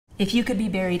If you could be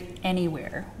buried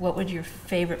anywhere, what would your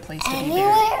favorite place to be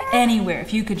Anywhere? buried? Anywhere,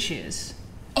 if you could choose.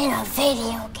 In a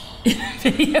video game.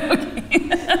 Video game.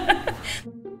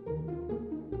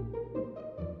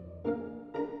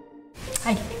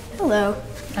 Hi. Hello.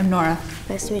 I'm Nora.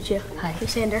 Nice to meet you. Hi. I'm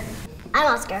Sander.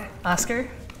 I'm Oscar. Oscar,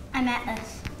 I'm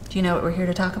Atlas. do you know what we're here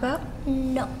to talk about?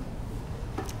 No.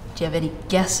 Do you have any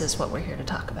guesses what we're here to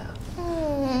talk about?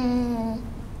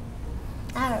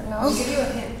 I don't know. I'll give you a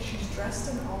hint. She's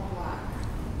dressed in all black.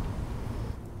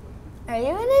 Are you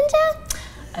a ninja?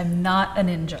 I'm not a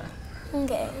ninja.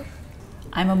 Okay.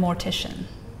 I'm a mortician.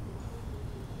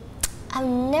 I've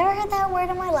never heard that word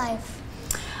in my life.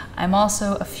 I'm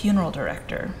also a funeral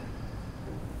director.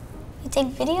 You take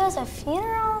videos of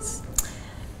funerals?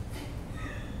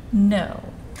 No.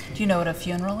 Do you know what a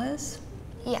funeral is?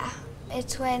 Yeah.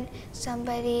 It's when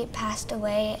somebody passed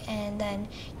away and then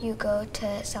you go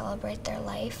to celebrate their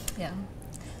life. Yeah.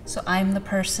 So I'm the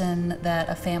person that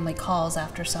a family calls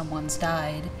after someone's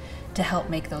died to help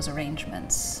make those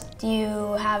arrangements. Do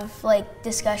you have like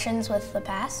discussions with the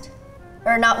past?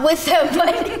 Or not with them,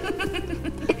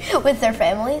 but with their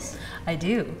families? I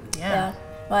do, yeah.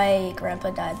 My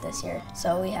grandpa died this year,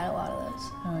 so we had a lot of those.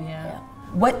 Oh, yeah. Yeah.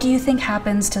 What do you think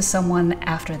happens to someone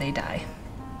after they die?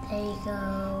 They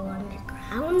go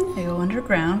underground? They go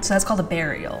underground, so that's called a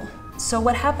burial. So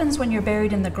what happens when you're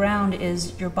buried in the ground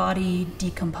is your body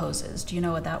decomposes. Do you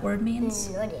know what that word means?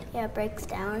 No idea. Yeah, it breaks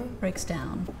down. Breaks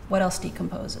down. What else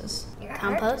decomposes?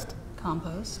 Compost?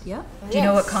 Compost, yeah. Do you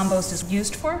know what compost is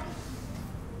used for?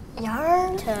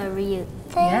 Yard? To reuse.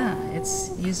 Yeah,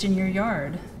 it's used in your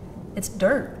yard. It's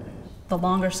dirt. The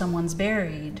longer someone's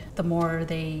buried, the more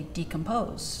they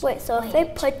decompose. Wait, so if they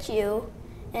put you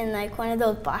in like one of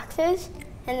those boxes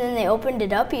and then they opened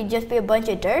it up, you'd just be a bunch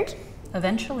of dirt?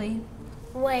 Eventually.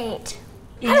 Wait.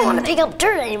 I don't want to pick up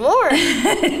dirt anymore.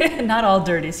 Not all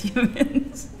dirt is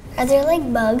humans. Are there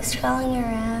like bugs crawling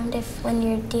around when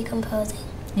you're decomposing?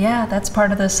 Yeah, that's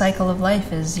part of the cycle of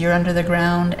life is you're under the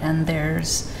ground and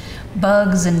there's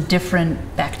bugs and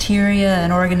different bacteria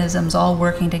and organisms all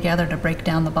working together to break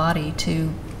down the body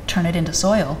to turn it into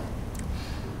soil.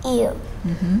 Ew.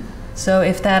 So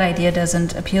if that idea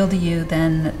doesn't appeal to you,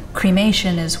 then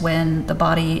cremation is when the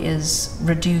body is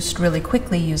reduced really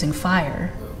quickly using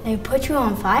fire. They put you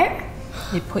on fire?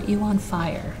 They put you on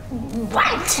fire.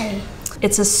 What?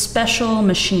 It's a special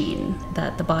machine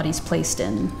that the body's placed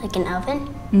in. Like an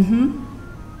oven?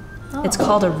 Mm-hmm. It's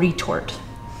called a retort.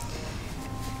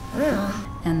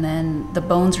 And then the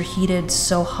bones are heated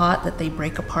so hot that they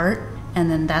break apart, and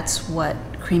then that's what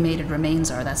cremated remains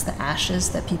are. That's the ashes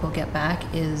that people get back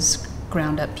is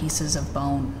ground up pieces of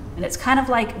bone. And it's kind of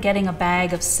like getting a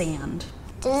bag of sand.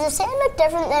 Does the sand look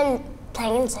different than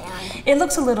plain sand? It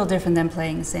looks a little different than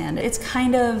playing sand. It's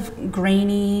kind of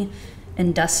grainy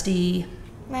and dusty.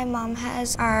 My mom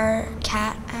has our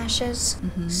cat ashes,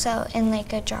 so in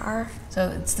like a jar. So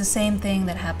it's the same thing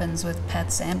that happens with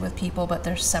pets and with people, but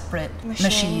they're separate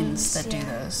machines that do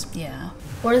those. Yeah.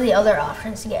 What are the other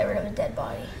options to get rid of a dead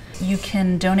body? You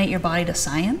can donate your body to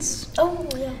science. Oh,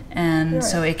 yeah. And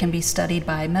so it can be studied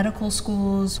by medical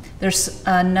schools. There's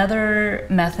another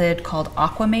method called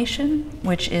aquamation,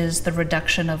 which is the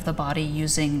reduction of the body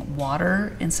using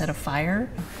water instead of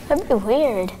fire. That'd be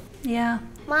weird. Yeah.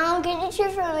 Mom, can you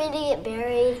choose for me to get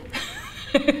buried?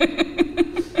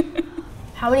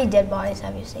 How many dead bodies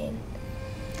have you seen?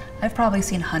 I've probably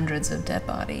seen hundreds of dead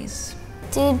bodies.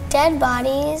 Do dead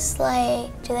bodies, do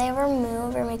they ever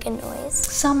move or make a noise?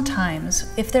 Sometimes,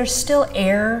 if there's still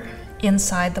air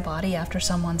inside the body after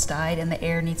someone's died and the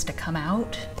air needs to come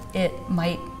out, it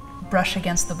might brush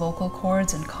against the vocal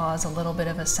cords and cause a little bit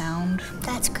of a sound.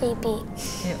 That's creepy.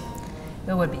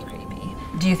 It would be creepy.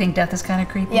 Do you think death is kind of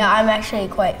creepy? Yeah, I'm actually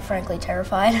quite frankly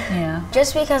terrified. Yeah.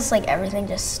 Just because everything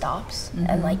just stops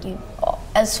and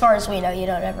as far as we know, you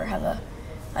don't ever have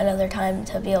another time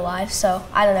to be alive, so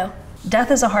I don't know.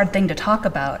 Death is a hard thing to talk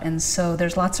about, and so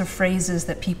there's lots of phrases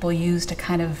that people use to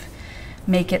kind of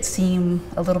make it seem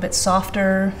a little bit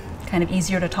softer, kind of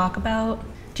easier to talk about.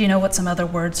 Do you know what some other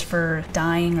words for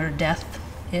dying or death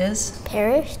is?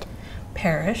 Perished?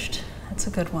 Perished. That's a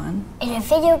good one. In a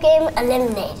video game,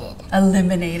 eliminated.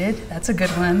 Eliminated. That's a good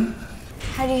one.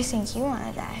 How do you think you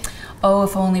want to die? Oh,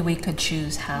 if only we could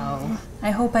choose how.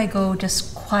 I hope I go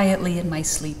just quietly in my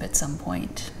sleep at some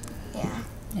point. Yeah.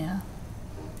 Yeah.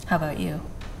 How about you?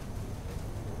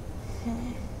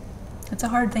 It's a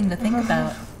hard thing to think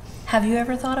about. Have you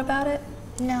ever thought about it?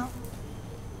 No.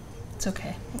 It's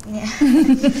okay. Yeah.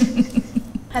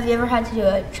 Have you ever had to do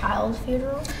a child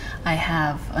funeral? I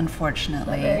have,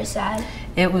 unfortunately. Very sad.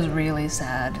 It was really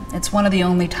sad. It's one of the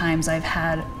only times I've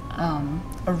had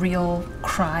a real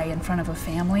cry in front of a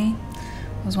family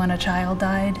was when a child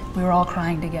died. We were all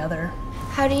crying together.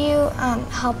 How do you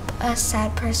help a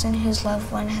sad person whose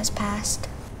loved one has passed?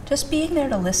 Just being there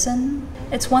to listen.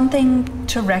 It's one thing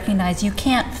to recognize you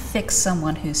can't fix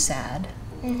someone who's sad.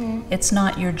 It's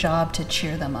not your job to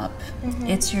cheer them up.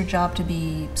 It's your job to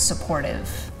be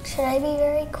supportive. Should I be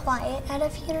very quiet at a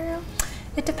funeral?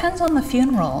 It depends on the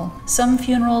funeral. Some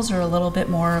funerals are a little bit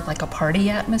more of like a party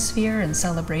atmosphere and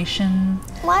celebration.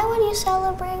 Why would you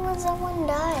celebrate when someone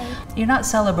died? You're not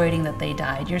celebrating that they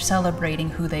died, you're celebrating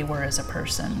who they were as a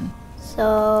person.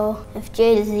 So if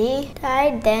Jay-Z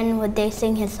died, then would they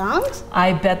sing his songs?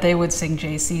 I bet they would sing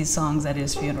JC's songs at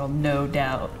his funeral, no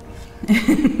doubt.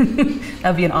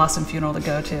 That'd be an awesome funeral to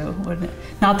go to, wouldn't it?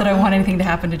 Not that I want anything to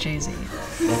happen to Jay-Z.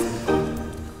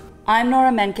 I'm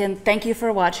Nora Menken. Thank you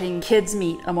for watching Kids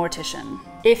Meet a Mortician.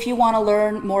 If you want to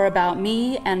learn more about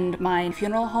me and my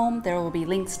funeral home, there will be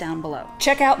links down below.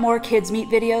 Check out more Kids Meet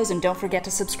videos and don't forget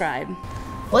to subscribe.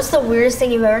 What's the weirdest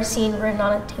thing you've ever seen written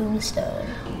on a tombstone?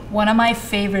 One of my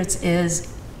favorites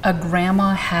is a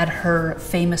grandma had her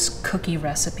famous cookie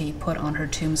recipe put on her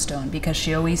tombstone because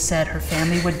she always said her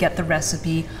family would get the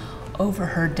recipe over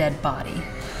her dead body.